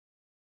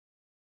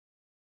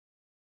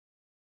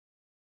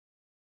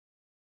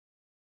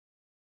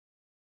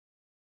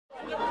Oh,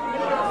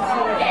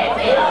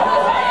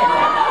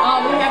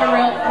 we have a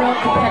real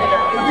competitor.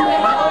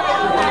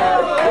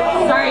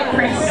 Sorry,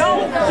 Chris.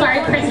 Sorry,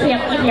 Chris, we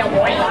have Ethio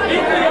boy.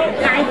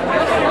 Hi.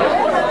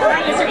 Hi,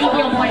 Mr.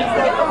 Ethio boy.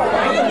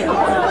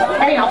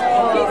 There you go.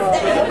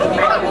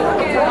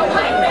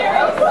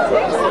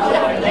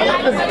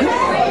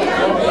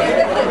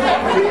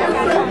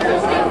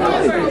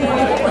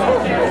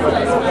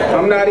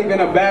 I'm not even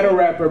a battle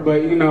rapper,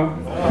 but you know,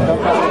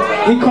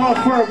 he called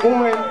for a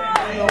boy.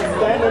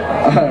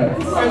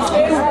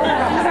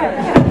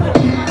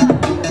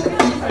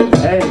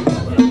 Hey.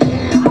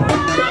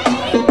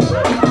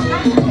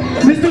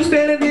 This dude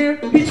standing there,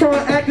 he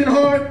trying acting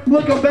hard,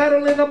 look I'm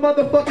battling a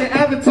motherfucking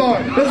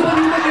avatar. That's what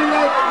you looking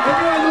like. If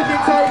you ain't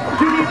looking tight,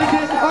 you need to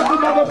get off the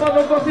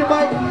motherfucking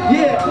mic.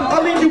 Yeah,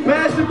 I'll leave you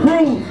bashed and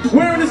bruised.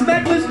 Wearing this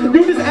necklace,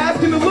 you just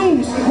asking to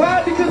lose.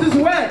 Why? Because it's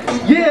whack.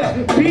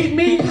 Yeah, beat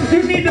me,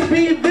 you need to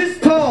be this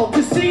tall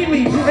to see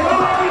me. And you ain't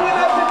even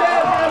up to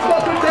that, man.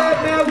 Fucking dad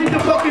now, leave the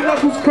fucking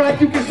knuckles crack,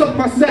 you can suck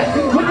my sack.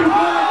 What you doing?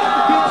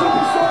 Get too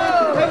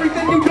concerned.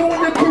 Everything you do in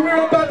your career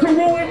I'm about to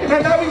ruin.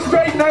 And now he's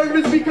straight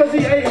nervous because he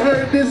ain't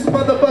heard this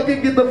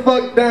motherfucker. Get the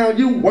fuck down,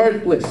 you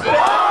worthless. Oh,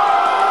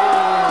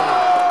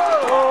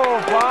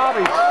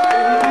 Bobby.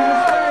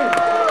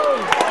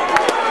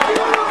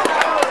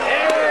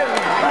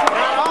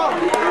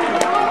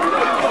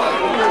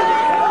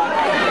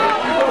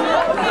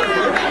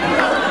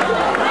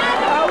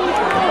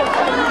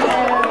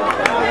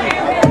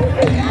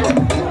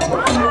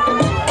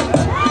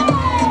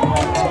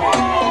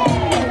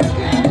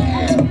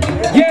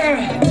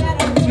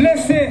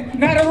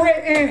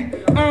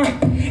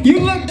 You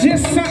look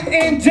just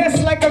something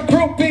just like a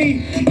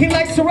groupie. He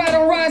likes to ride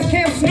on rides,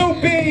 Camp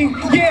Snoopy.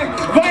 Yeah,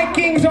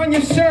 Vikings on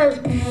your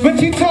shirt,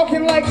 but you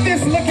talking like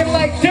this, looking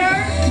like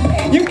dirt.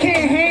 You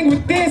can't hang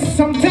with this,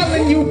 I'm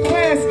telling you,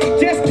 class,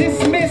 just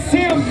dismiss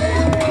him.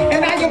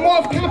 And I am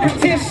off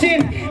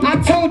competition.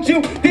 I told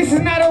you this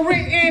is not a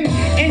written,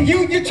 and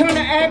you're trying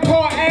to act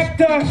called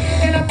actor.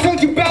 And I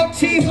told you about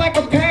cheese like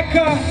a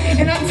packer.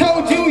 And I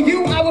told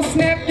you I will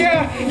snap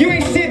ya. You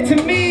ain't shit to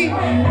me.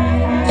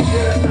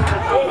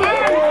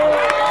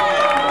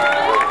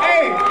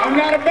 I'm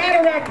not a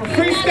battle rapper,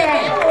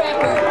 freestyle.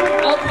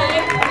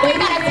 Okay, but you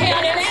gotta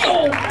tell them so.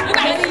 You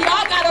gotta see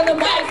y'all got on the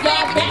mic,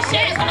 y'all bitch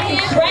ass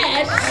fucking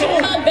trash.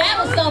 Come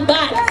battle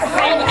somebody.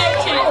 Okay,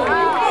 chat.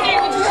 Say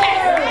it with your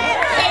chest.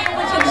 Say it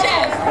with your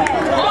chest.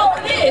 All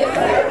it is.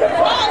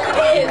 All it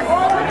is.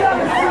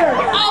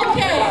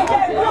 Okay.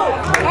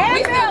 We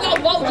still gonna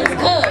vote just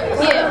cause.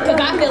 Yeah, cause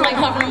I feel like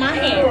hovering my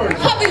hand.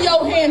 Hover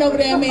your hand over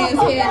that man's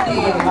head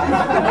then.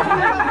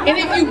 And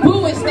if you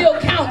boo, it still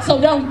counts, so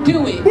don't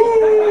do it.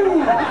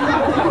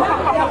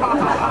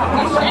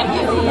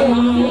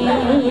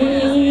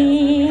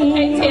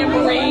 Okay,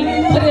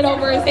 tambourine, put it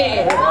over his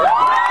head.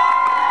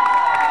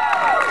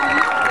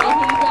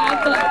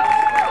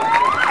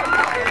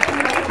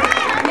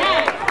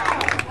 Now,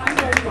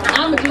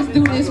 I'ma just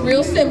do this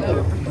real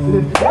simple.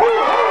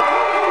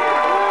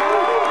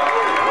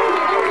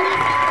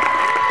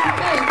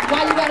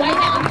 Why you gotta wait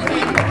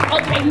now?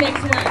 Okay,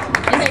 next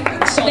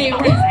round. Stay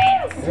on his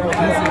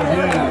ass.